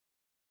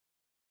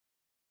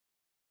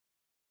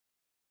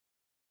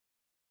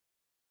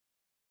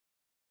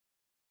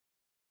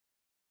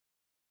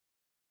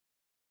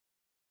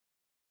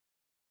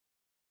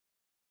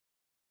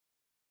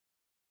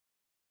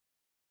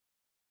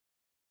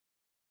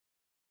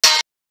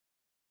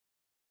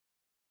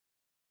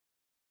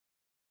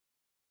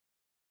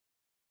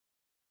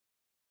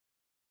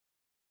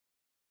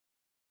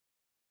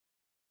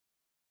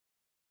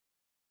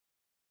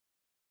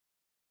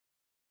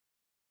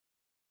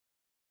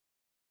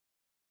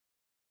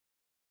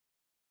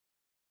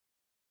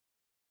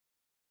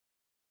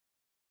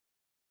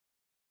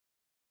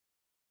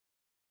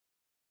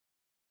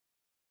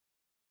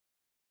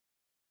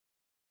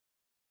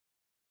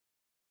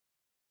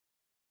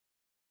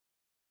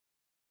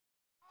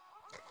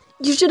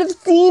You should have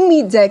seen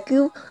me,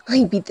 Deku.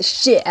 I beat the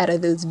shit out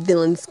of those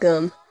villain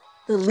scum.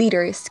 The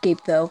leader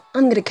escaped, though.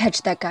 I'm gonna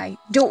catch that guy.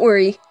 Don't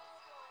worry.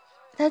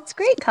 That's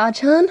great,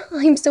 Kachan.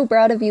 I'm so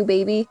proud of you,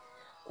 baby.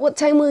 What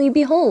time will you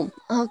be home?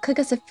 I'll cook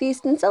us a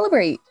feast and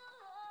celebrate.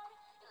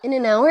 In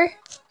an hour?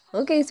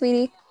 Okay,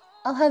 sweetie.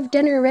 I'll have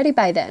dinner ready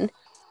by then.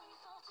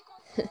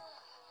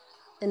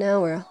 An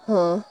hour,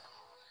 huh?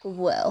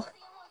 Well,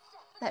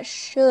 that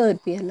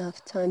should be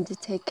enough time to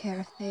take care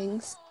of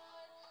things.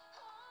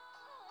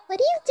 What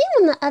do you do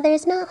when the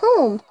other's not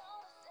home?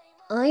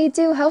 I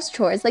do house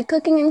chores like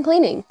cooking and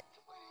cleaning.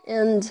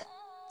 And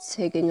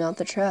taking out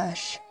the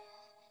trash.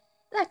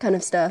 That kind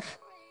of stuff.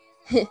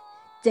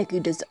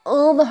 Deku does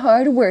all the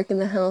hard work in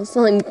the house.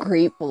 I'm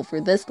grateful for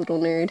this little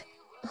nerd.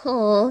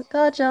 Aw,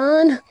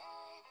 Kachan.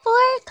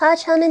 For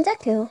Kachan and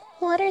Deku,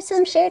 what are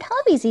some shared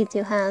hobbies you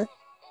two have?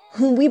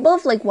 We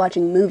both like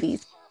watching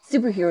movies.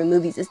 Superhero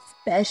movies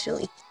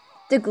especially.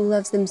 Deku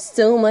loves them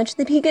so much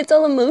that he gets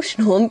all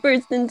emotional and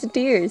bursts into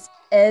tears.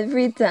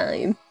 Every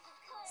time.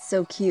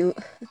 So cute.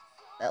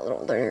 That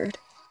little nerd.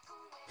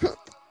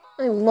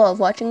 I love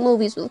watching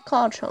movies with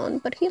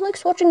Kachan, but he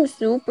likes watching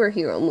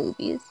superhero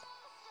movies.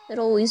 It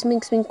always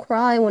makes me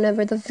cry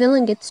whenever the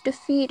villain gets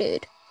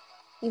defeated,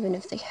 even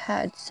if they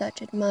had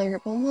such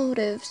admirable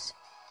motives.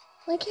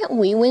 Why can't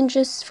we win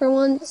just for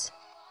once?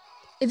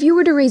 If you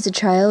were to raise a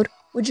child,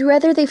 would you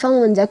rather they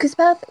follow in Deku's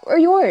path or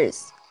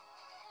yours?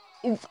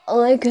 If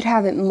I could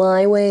have it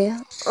my way,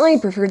 I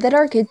prefer that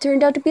our kid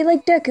turned out to be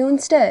like Deku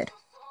instead.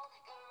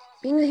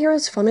 Being a hero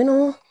is fun and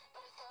all,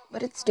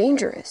 but it's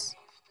dangerous.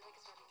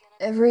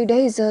 Every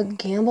day's a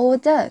gamble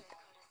with death.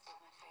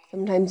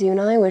 Sometimes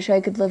even I wish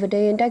I could live a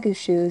day in Deku's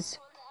shoes.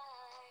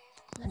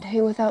 A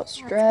day without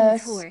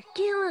stress.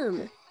 Kill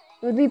him.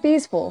 It would be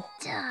peaceful.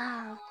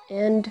 Duh.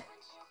 And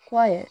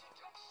quiet.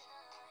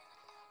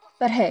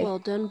 But hey, Well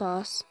done,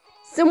 boss.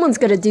 someone's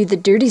gotta do the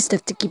dirty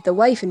stuff to keep the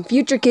wife and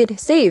future kid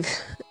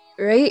safe,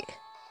 right?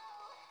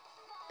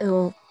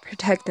 I'll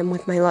protect them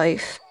with my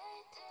life.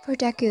 For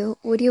Deku,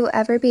 would you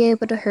ever be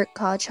able to hurt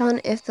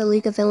Kachan if the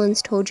League of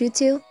Villains told you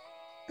to?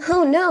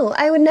 Oh no,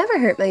 I would never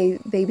hurt my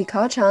baby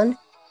Kachan.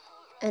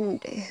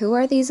 And who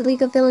are these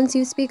League of Villains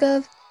you speak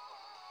of?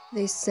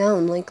 They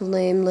sound like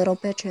lame little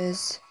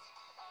bitches.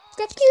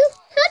 Deku,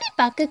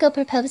 how did Bakugo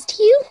propose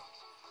to you?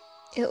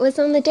 It was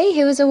on the day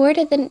he was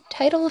awarded the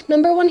title of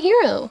 #1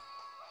 hero.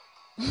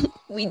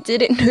 We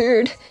did it,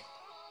 nerd.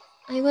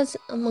 I was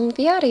among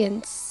the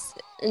audience,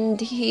 and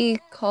he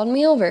called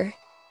me over.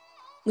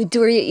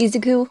 Midoriya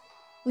Izuku,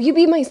 will you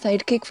be my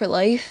sidekick for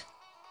life?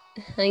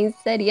 I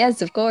said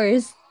yes, of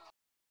course.